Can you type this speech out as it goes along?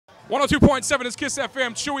102.7 is Kiss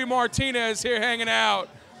FM. Chuey Martinez here hanging out.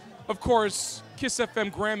 Of course, Kiss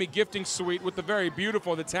FM Grammy Gifting Suite with the very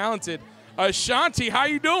beautiful, the talented Ashanti. How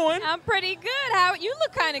you doing? I'm pretty good. How you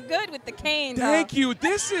look kind of good with the cane. Thank you.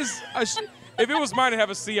 This is if it was mine, I'd have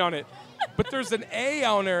a C on it. But there's an A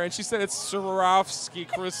on there, and she said it's Swarovski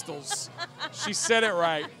crystals. She said it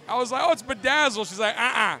right. I was like, oh, it's bedazzled. She's like,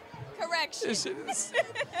 Correction.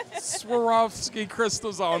 Swarovski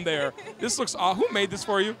crystals on there. This looks awesome. Who made this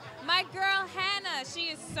for you? My girl, Hannah. She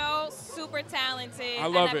is so super talented. I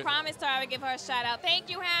love it. I promised her I would give her a shout out. Thank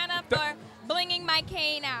you, Hannah, for blinging my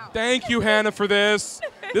cane out. Thank you, Hannah, for this.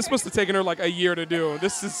 This must have taken her like a year to do.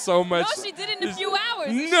 This is so much. No, she did it in a few hours.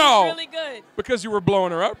 No. She's really good. Because you were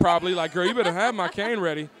blowing her up probably. Like, girl, you better have my cane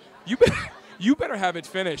ready. You better have it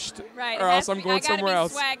finished. Right. Or else I'm going somewhere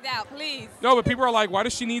else. I gotta be swagged out, please. No, but people are like, why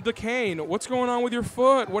does she need the cane? What's going on with your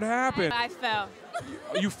foot? What happened? I fell.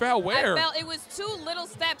 You fell where? I fell. It was 2 little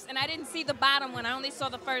steps, and I didn't see the bottom one. I only saw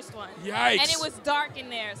the first one. Yikes. And it was dark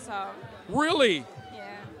in there, so. Really?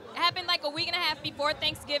 Yeah. It happened like a week and a half before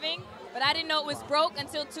Thanksgiving, but I didn't know it was broke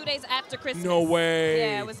until 2 days after Christmas. No way.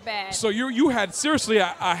 Yeah, it was bad. So you had seriously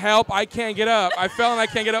a help, I can't get up, I fell and I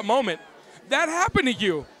can't get up moment. That happened to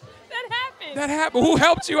you. That happened. Who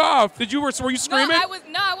helped you off? Were you screaming?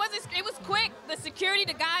 No, I wasn't. It was quick. The security,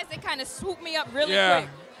 the guys, they kind of swooped me up really quick.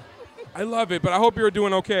 I love it, but I hope you're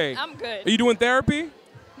doing okay. I'm good. Are you doing therapy?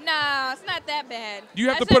 No, it's not that bad. Do you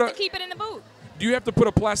have I to just keep it in the boot. Do you have to put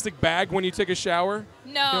a plastic bag when you take a shower?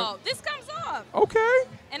 No, this comes off. Okay.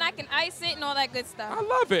 And I can ice it and all that good stuff. I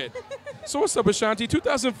love it. So what's up, Ashanti?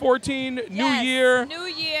 2014, yes, new year. New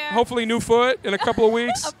year. Hopefully new foot in a couple of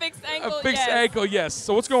weeks. A fixed ankle, A fixed ankle, yes.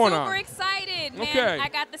 So what's going on? Super excited, man. Okay. I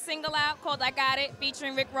got the single out called I Got It,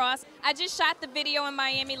 featuring Rick Ross. I just shot the video in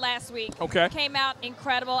Miami last week. Okay. It came out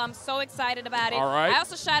incredible. I'm so excited about it. All right. I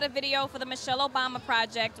also shot a video for the Michelle Obama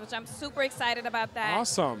project, which I'm super excited about that.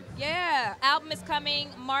 Awesome. Yeah. Album is coming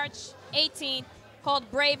March 18th called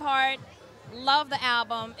Braveheart. Love the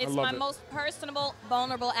album. It's my most personable,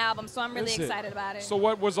 vulnerable album, so I'm really excited about it. So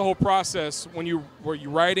what was the whole process when were you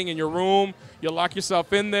writing in your room? You lock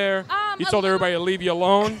yourself in there? You told everybody to leave you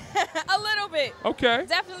alone? A little bit. Okay.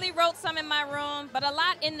 Definitely wrote some in my room, but a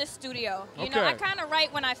lot in the studio. You know, I kind of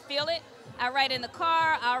write when I feel it. I write in the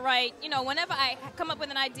car. I write, whenever I come up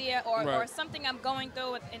with an idea or something I'm going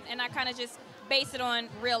through, and I kind of just base it on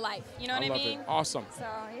real life. You know what I mean? It. Awesome. So,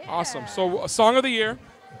 yeah. Awesome. So, Song of the Year.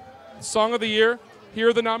 Song of the Year. Here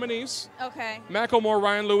are the nominees. Okay. Macklemore,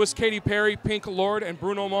 Ryan Lewis, Katy Perry, Pink, Lord, and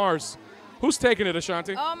Bruno Mars. Who's taking it,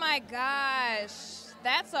 Ashanti? Oh, my gosh.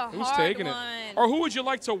 That's a Who's hard taking one. it? Or who would you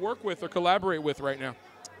like to work with or collaborate with right now?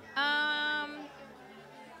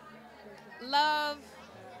 Love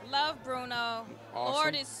Bruno. Awesome.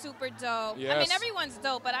 Lord is super dope. Yes. I mean, everyone's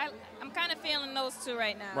dope, but I'm kind of feeling those 2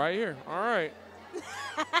 right now. Right here. All right.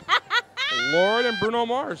 Lord and Bruno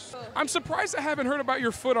Mars. I'm surprised I haven't heard about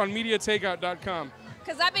your foot on MediaTakeout.com.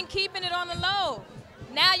 Because I've been keeping it on the low.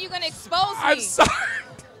 Now you're going to expose me. I'm sorry.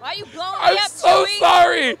 Why are you blowing me up, I'm so Chuey?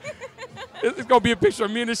 sorry. It's going to be a picture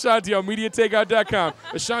of me and Ashanti on MediaTakeout.com.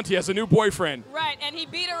 Ashanti has a new boyfriend. Right, and he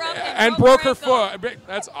beat her up and broke her foot.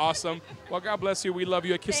 That's awesome. Well, God bless you. We love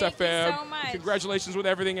you at Kiss Thank FM. you so much. Congratulations with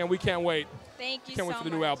everything, and we can't wait. Thank you Can't wait for the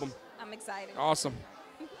new album. I'm excited. Awesome.